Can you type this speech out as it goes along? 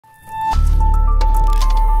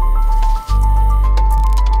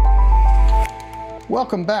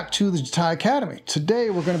Welcome back to the Jatai Academy. Today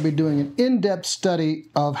we're going to be doing an in-depth study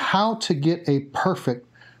of how to get a perfect,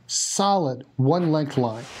 solid one-length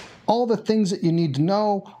line. All the things that you need to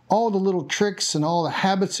know, all the little tricks and all the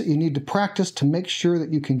habits that you need to practice to make sure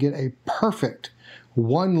that you can get a perfect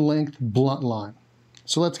one-length blunt line.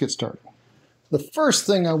 So let's get started. The first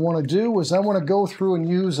thing I want to do is I want to go through and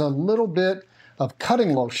use a little bit of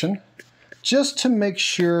cutting lotion just to make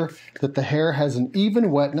sure that the hair has an even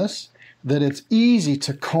wetness, that it's easy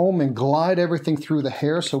to comb and glide everything through the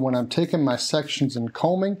hair, so when I'm taking my sections and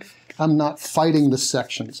combing, I'm not fighting the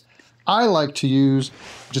sections. I like to use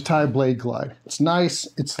Jatai Blade Glide. It's nice,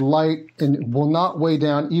 it's light, and it will not weigh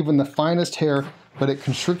down even the finest hair, but it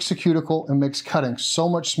constricts the cuticle and makes cutting so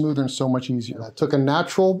much smoother and so much easier. I took a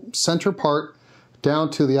natural center part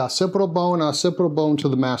down to the occipital bone to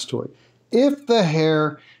the mastoid. If the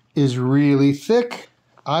hair is really thick,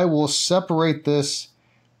 I will separate this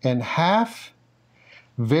in half.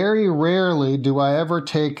 Very rarely do I ever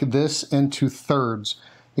take this into thirds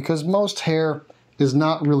because most hair is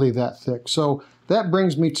not really that thick. So that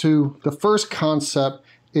brings me to the first concept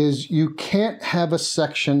is you can't have a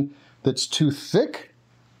section that's too thick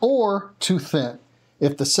or too thin.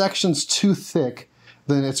 If the section's too thick,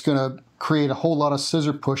 then it's going to create a whole lot of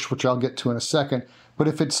scissor push, which I'll get to in a second. But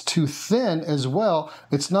if it's too thin as well,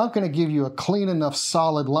 it's not going to give you a clean enough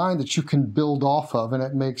solid line that you can build off of, and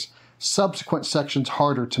it makes subsequent sections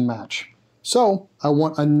harder to match. So I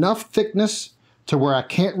want enough thickness to where I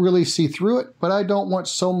can't really see through it, but I don't want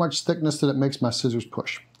so much thickness that it makes my scissors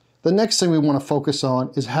push. The next thing we want to focus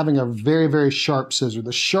on is having a very, very sharp scissor.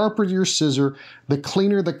 The sharper your scissor, the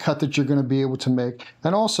cleaner the cut that you're going to be able to make,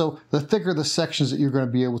 and also the thicker the sections that you're going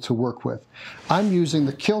to be able to work with. I'm using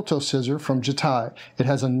the Kyoto Scissor from Jatai. It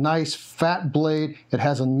has a nice fat blade. It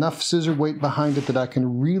has enough scissor weight behind it that I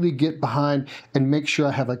can really get behind and make sure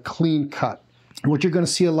I have a clean cut. What you're going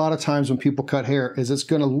to see a lot of times when people cut hair is it's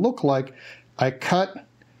going to look like I cut,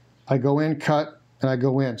 I go in, cut, and I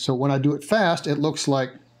go in. So when I do it fast, it looks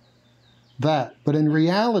like that. But in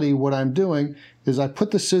reality, what I'm doing is I put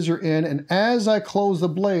the scissor in, and as I close the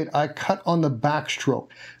blade, I cut on the backstroke.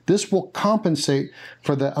 This will compensate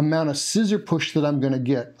for the amount of scissor push that I'm going to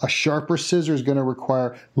get. A sharper scissor is going to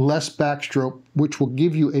require less backstroke, which will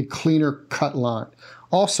give you a cleaner cut line.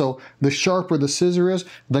 Also, the sharper the scissor is,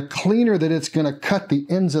 the cleaner that it's going to cut the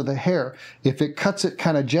ends of the hair. If it cuts it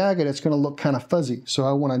kind of jagged, it's going to look kind of fuzzy. So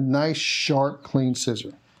I want a nice, sharp, clean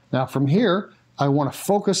scissor. Now from here, I want to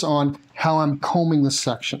focus on how I'm combing the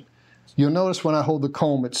section. You'll notice when I hold the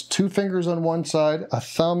comb, it's 2 fingers on one side, a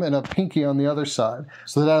thumb and a pinky on the other side.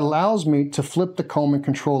 So that allows me to flip the comb and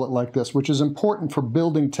control it like this, which is important for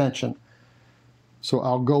building tension. So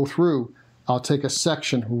I'll go through, I'll take a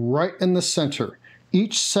section right in the center.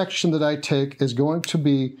 Each section that I take is going to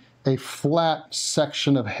be a flat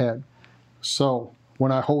section of head. So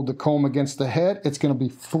when I hold the comb against the head, it's going to be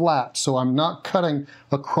flat, so I'm not cutting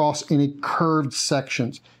across any curved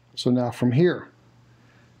sections. So now from here,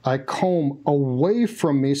 I comb away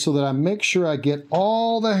from me so that I make sure I get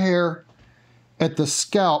all the hair at the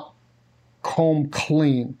scalp combed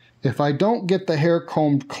clean. If I don't get the hair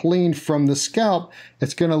combed clean from the scalp,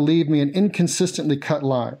 it's going to leave me an inconsistently cut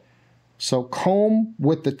line. So comb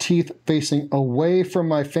with the teeth facing away from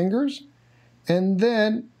my fingers, and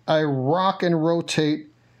then I rock and rotate,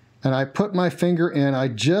 and I put my finger in. I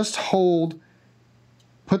just hold,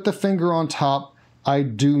 put the finger on top. I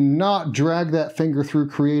do not drag that finger through,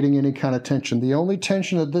 creating any kind of tension. The only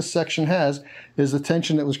tension that this section has is the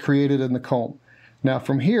tension that was created in the comb. Now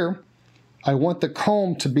from here, I want the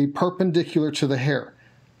comb to be perpendicular to the hair.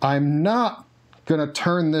 I'm not going to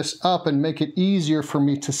turn this up and make it easier for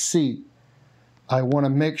me to see. I want to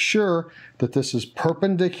make sure that this is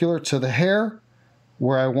perpendicular to the hair,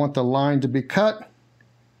 where I want the line to be cut.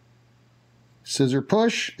 Scissor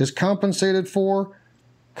push is compensated for.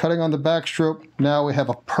 Cutting on the backstroke, now we have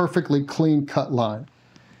a perfectly clean cut line.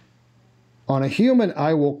 On a human,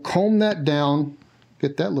 I will comb that down,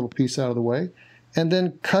 get that little piece out of the way, and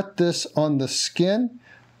then cut this on the skin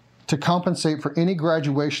to compensate for any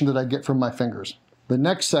graduation that I get from my fingers. The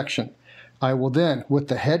next section, I will then, with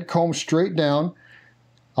the head combed straight down,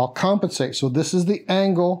 I'll compensate. So this is the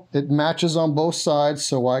angle. It matches on both sides.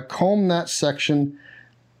 So I comb that section,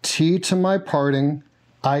 T to my parting.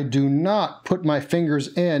 I do not put my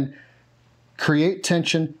fingers in, create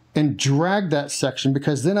tension, and drag that section,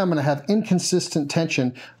 because then I'm going to have inconsistent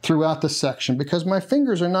tension throughout the section, because my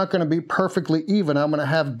fingers are not going to be perfectly even. I'm going to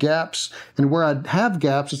have gaps, and where I have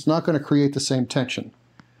gaps, it's not going to create the same tension.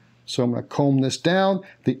 So I'm going to comb this down.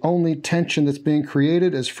 The only tension that's being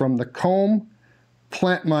created is from the comb,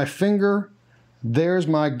 plant my finger, There's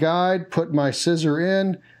my guide, put my scissor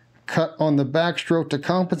in, cut on the backstroke to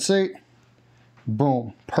compensate.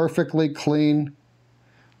 Boom, perfectly clean,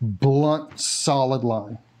 blunt, solid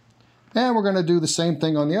line. And we're going to do the same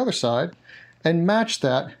thing on the other side and match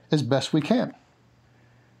that as best we can.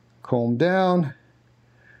 Comb down,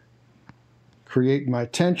 create my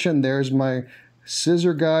tension. There's my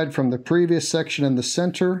scissor guide from the previous section in the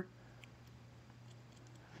center.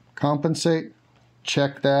 Compensate,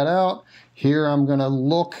 check that out. Here I'm going to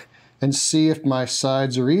look and see if my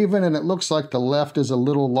sides are even, and it looks like the left is a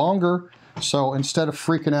little longer. So instead of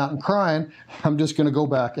freaking out and crying, I'm just going to go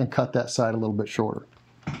back and cut that side a little bit shorter.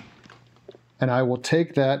 And I will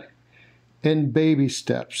take that in baby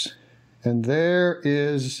steps. And there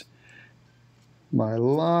is my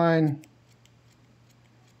line.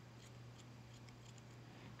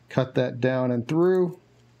 Cut that down and through.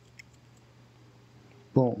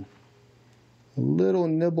 Boom. A little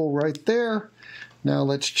nibble right there. Now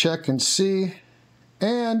let's check and see.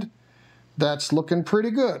 And that's looking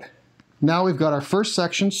pretty good. Now we've got our first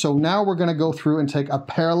section, so now we're going to go through and take a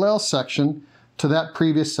parallel section to that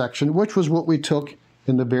previous section, which was what we took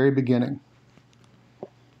in the very beginning.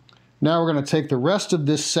 Now we're going to take the rest of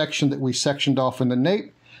this section that we sectioned off in the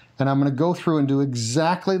nape, and I'm going to go through and do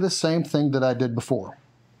exactly the same thing that I did before.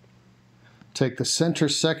 Take the center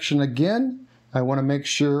section again. I want to make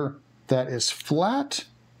sure that is flat.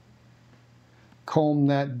 Comb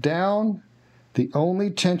that down. The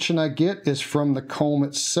only tension I get is from the comb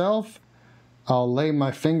itself. I'll lay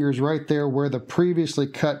my fingers right there where the previously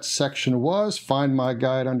cut section was, find my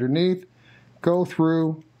guide underneath, go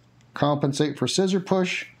through, compensate for scissor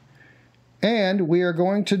push, and we are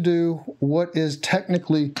going to do what is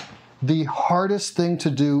technically the hardest thing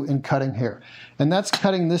to do in cutting hair, and that's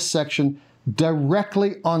cutting this section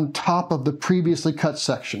directly on top of the previously cut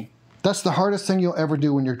section. That's the hardest thing you'll ever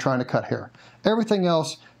do when you're trying to cut hair. Everything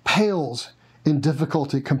else pales in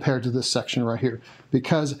difficulty compared to this section right here,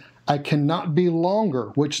 because I cannot be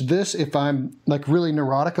longer, which this, if I'm like really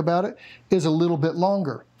neurotic about it, is a little bit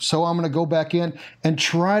longer. So I'm going to go back in and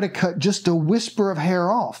try to cut just a whisper of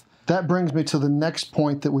hair off. That brings me to the next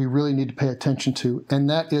point that we really need to pay attention to, and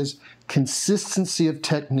that is consistency of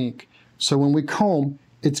technique. So when we comb,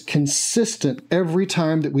 it's consistent every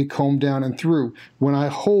time that we comb down and through. When I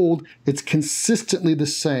hold, it's consistently the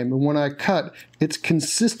same. And when I cut, it's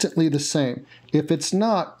consistently the same. If it's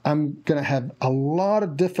not, I'm going to have a lot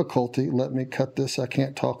of difficulty. Let me cut this. I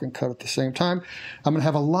can't talk and cut at the same time. I'm going to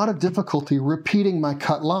have a lot of difficulty repeating my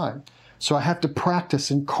cut line. So I have to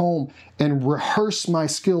practice and comb and rehearse my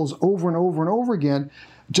skills over and over and over again,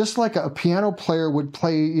 just like a piano player would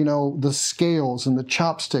play, you know, the scales and the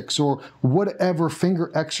chopsticks or whatever finger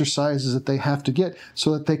exercises that they have to get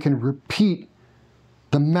so that they can repeat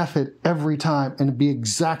the method every time and be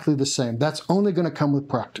exactly the same. That's only going to come with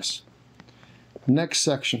practice. Next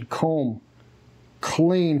section, comb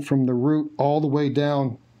clean from the root all the way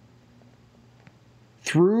down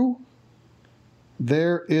through.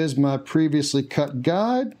 There is my previously cut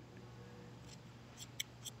guide.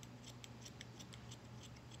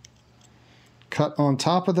 Cut on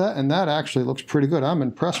top of that, and that actually looks pretty good. I'm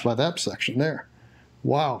impressed by that section there.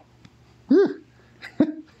 Wow.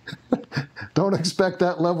 Don't expect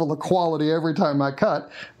that level of quality every time I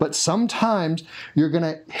cut, but sometimes you're going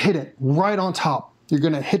to hit it right on top. You're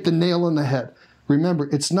going to hit the nail in the head. Remember,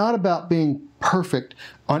 it's not about being perfect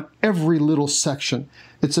on every little section.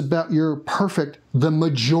 It's about you're perfect the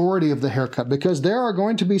majority of the haircut, because there are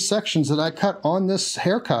going to be sections that I cut on this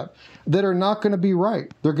haircut that are not going to be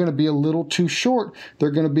right. They're going to be a little too short.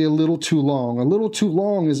 They're going to be a little too long. A little too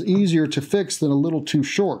long is easier to fix than a little too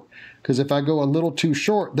short, because if I go a little too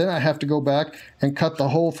short, then I have to go back and cut the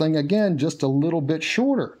whole thing again just a little bit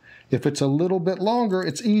shorter. If it's a little bit longer,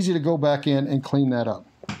 it's easy to go back in and clean that up.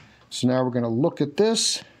 So now we're going to look at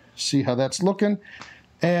this, see how that's looking.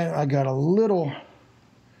 And I got a little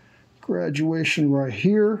graduation right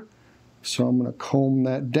here. So I'm going to comb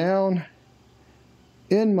that down.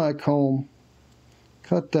 In my comb,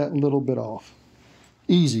 cut that little bit off.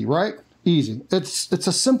 Easy, right? Easy. It's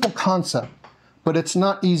a simple concept, but it's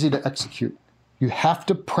not easy to execute. You have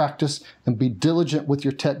to practice and be diligent with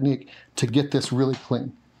your technique to get this really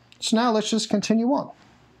clean. So now let's just continue on.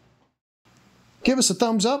 Give us a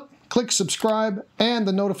thumbs up, click subscribe, and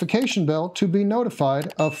the notification bell to be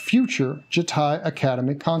notified of future Jatai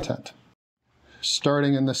Academy content.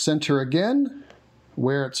 Starting in the center again,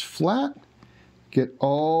 where it's flat, get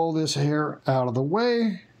all this hair out of the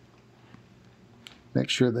way. Make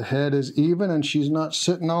sure the head is even and she's not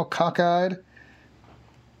sitting all cockeyed.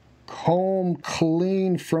 Comb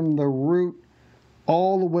clean from the root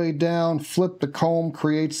all the way down, flip the comb,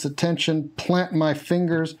 creates the tension, plant my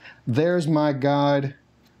fingers. There's my guide,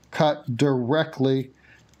 cut directly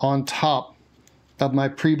on top of my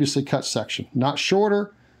previously cut section. Not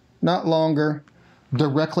shorter, not longer,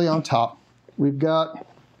 directly on top. We've got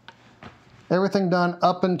everything done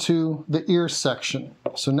up into the ear section.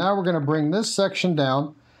 So now we're going to bring this section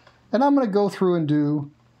down, and I'm going to go through and do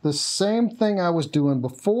the same thing I was doing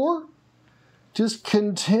before, just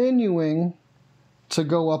continuing to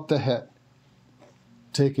go up the head.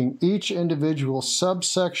 Taking each individual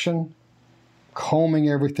subsection, combing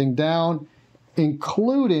everything down,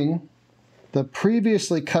 including the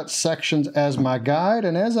previously cut sections as my guide,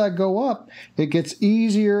 and as I go up, it gets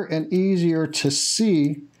easier and easier to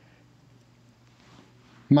see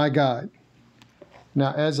my guide.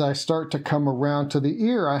 Now, as I start to come around to the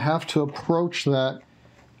ear, I have to approach that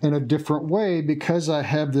in a different way because I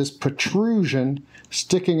have this protrusion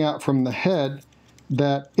sticking out from the head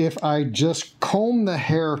that if I just comb the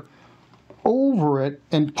hair over it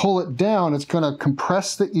and pull it down, it's going to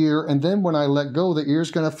compress the ear, and then when I let go, the ear is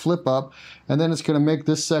going to flip up, and then it's going to make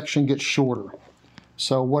this section get shorter.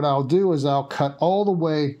 So what I'll do is I'll cut all the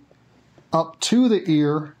way up to the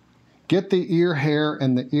ear, get the ear hair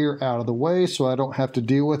and the ear out of the way so I don't have to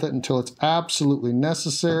deal with it until it's absolutely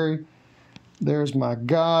necessary. There's my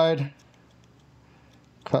guide.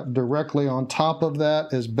 Cut directly on top of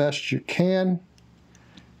that as best you can.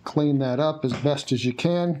 Clean that up as best as you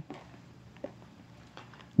can.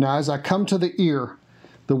 Now, as I come to the ear,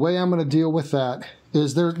 the way I'm going to deal with that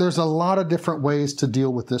is there's a lot of different ways to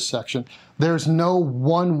deal with this section. There's no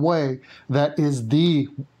one way that is the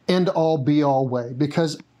end-all, be-all way,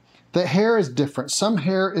 because the hair is different. Some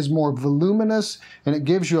hair is more voluminous and it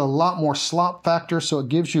gives you a lot more slop factor, so it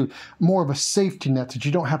gives you more of a safety net that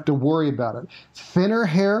you don't have to worry about it. Thinner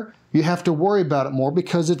hair, you have to worry about it more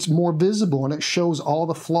because it's more visible and it shows all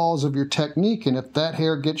the flaws of your technique. And if that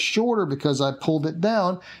hair gets shorter because I pulled it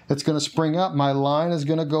down, it's going to spring up. My line is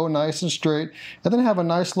going to go nice and straight and then have a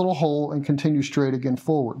nice little hole and continue straight again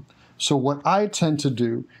forward. So what I tend to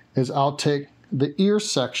do is I'll take the ear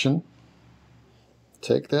section,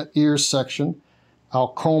 take that ear section, I'll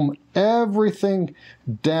comb everything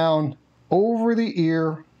down over the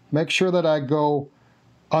ear, make sure that I go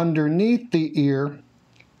underneath the ear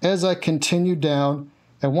as I continue down,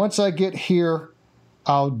 and once I get here,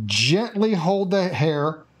 I'll gently hold the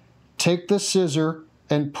hair, take the scissor,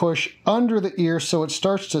 and push under the ear so it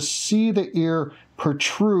starts to see the ear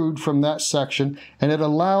protrude from that section, and it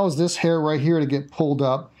allows this hair right here to get pulled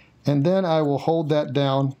up, and then I will hold that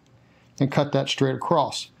down and cut that straight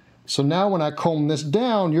across. So now when I comb this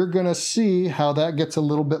down, you're going to see how that gets a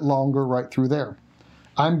little bit longer right through there.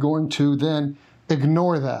 I'm going to then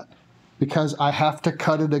ignore that because I have to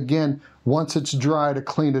cut it again once it's dry to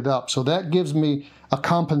clean it up. So that gives me a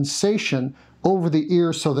compensation over the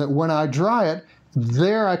ear so that when I dry it,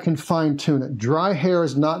 there I can fine tune it. Dry hair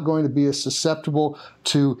is not going to be as susceptible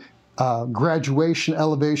to graduation,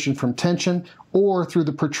 elevation from tension, or through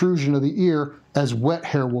the protrusion of the ear as wet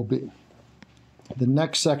hair will be. The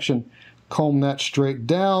next section, comb that straight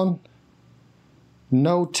down.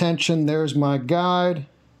 No tension, there's my guide.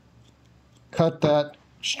 Cut that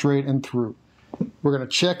straight and through. We're going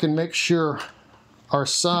to check and make sure our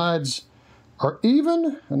sides are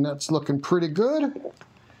even, and that's looking pretty good.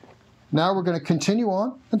 Now we're going to continue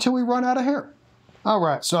on until we run out of hair. All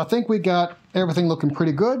right, so I think we got everything looking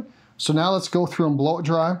pretty good. So now let's go through and blow it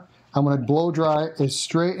dry. I'm going to blow dry as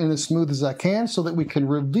straight and as smooth as I can so that we can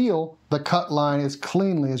reveal the cut line as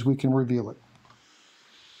cleanly as we can reveal it.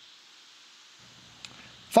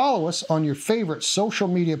 Follow us on your favorite social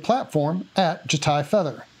media platform at Jatai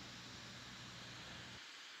Feather.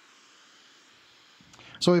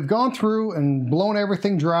 So we've gone through and blown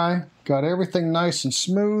everything dry, got everything nice and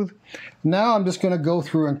smooth. Now I'm just going to go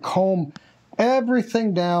through and comb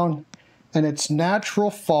everything down in its natural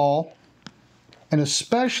fall, and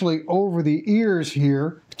especially over the ears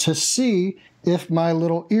here to see if my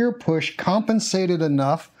little ear push compensated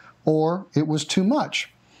enough or it was too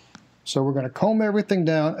much. So we're going to comb everything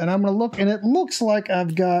down, and I'm going to look, and it looks like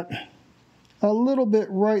I've got a little bit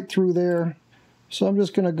right through there. So I'm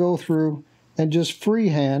just going to go through and just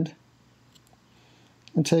freehand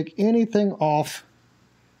and take anything off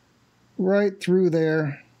right through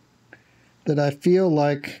there that I feel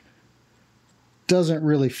like doesn't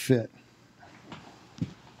really fit.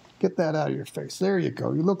 Get that out of your face. There you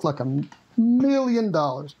go. You look like $1 million.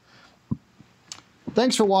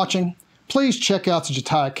 Thanks for watching. Please check out the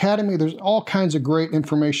Jatai Academy. There's all kinds of great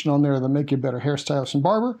information on there that make you a better hairstylist and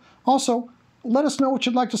barber. Also, let us know what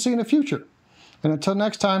you'd like to see in the future. And until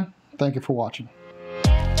next time, thank you for watching.